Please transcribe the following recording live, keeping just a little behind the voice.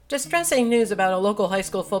Distressing news about a local high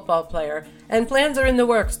school football player, and plans are in the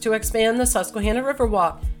works to expand the Susquehanna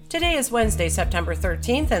Riverwalk. Today is Wednesday, September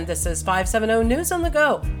 13th, and this is 570 News on the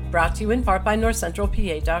Go, brought to you in part by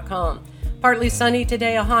NorthCentralPA.com. Partly sunny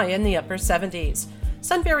today, a high in the upper 70s.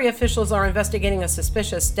 Sunbury officials are investigating a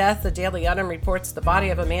suspicious death. The Daily Udom reports the body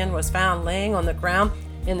of a man was found laying on the ground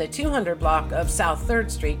in the 200 block of South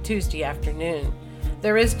 3rd Street Tuesday afternoon.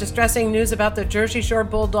 There is distressing news about the Jersey Shore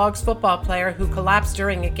Bulldogs football player who collapsed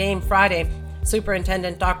during a game Friday.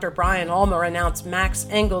 Superintendent Dr. Brian Ulmer announced Max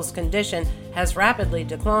Engel's condition has rapidly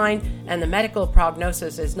declined and the medical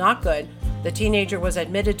prognosis is not good. The teenager was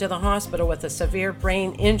admitted to the hospital with a severe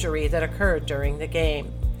brain injury that occurred during the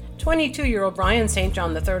game. 22-year-old Brian St.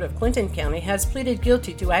 John III of Clinton County has pleaded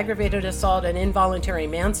guilty to aggravated assault and involuntary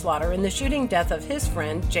manslaughter in the shooting death of his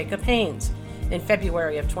friend Jacob Haynes. In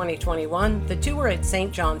February of 2021, the two were at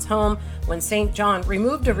St. John's home when St. John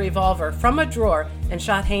removed a revolver from a drawer and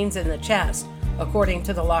shot Haynes in the chest. According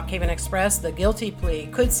to the Lock Haven Express, the guilty plea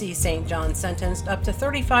could see St. John sentenced up to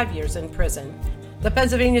 35 years in prison. The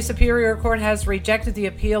Pennsylvania Superior Court has rejected the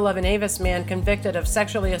appeal of an Avis man convicted of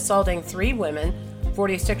sexually assaulting 3 women.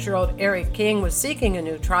 46-year-old Eric King was seeking a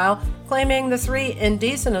new trial, claiming the 3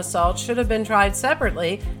 indecent assaults should have been tried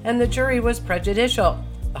separately and the jury was prejudicial.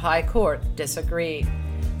 The High Court disagreed.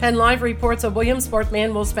 Penn Live reports a Williamsport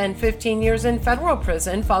man will spend 15 years in federal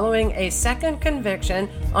prison following a second conviction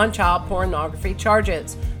on child pornography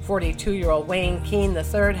charges. 42-year-old Wayne Keene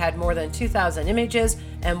III had more than 2,000 images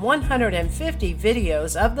and 150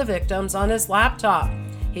 videos of the victims on his laptop.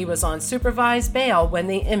 He was on supervised bail when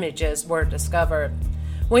the images were discovered.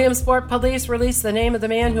 Williamsport police released the name of the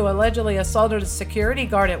man who allegedly assaulted a security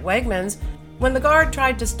guard at Wegmans. When the guard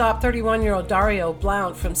tried to stop 31-year-old Dario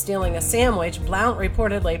Blount from stealing a sandwich, Blount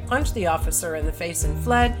reportedly punched the officer in the face and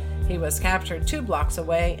fled. He was captured 2 blocks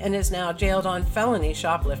away and is now jailed on felony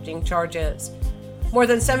shoplifting charges. More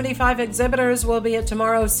than 75 exhibitors will be at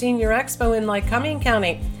tomorrow's Senior Expo in Lycoming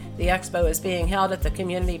County. The expo is being held at the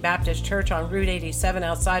Community Baptist Church on Route 87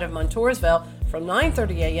 outside of Montoursville from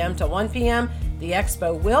 9:30 a.m. to 1 p.m. The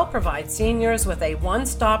expo will provide seniors with a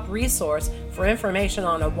one-stop resource for information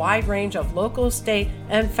on a wide range of local, state,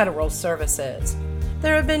 and federal services.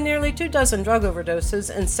 There have been nearly 24 drug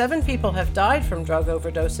overdoses, and 7 people have died from drug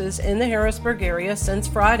overdoses in the Harrisburg area since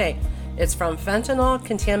Friday. It's from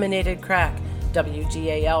fentanyl-contaminated crack.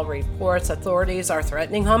 WGAL reports authorities are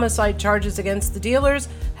threatening homicide charges against the dealers.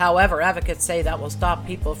 However, advocates say that will stop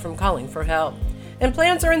people from calling for help. And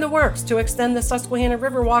plans are in the works to extend the Susquehanna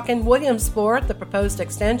Riverwalk in Williamsport. The proposed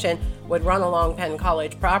extension would run along Penn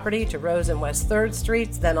College property to Rose and West 3rd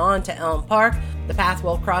Streets, then on to Elm Park. The path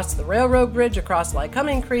will cross the railroad bridge across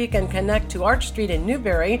Lycoming Creek and connect to Arch Street in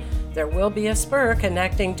Newberry. There will be a spur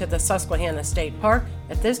connecting to the Susquehanna State Park.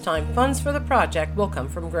 At this time, funds for the project will come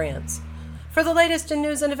from grants. For the latest in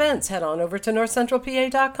news and events, head on over to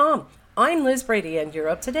NorthCentralPA.com. I'm Liz Brady, and you're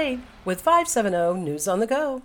up to date with 570 News on the Go.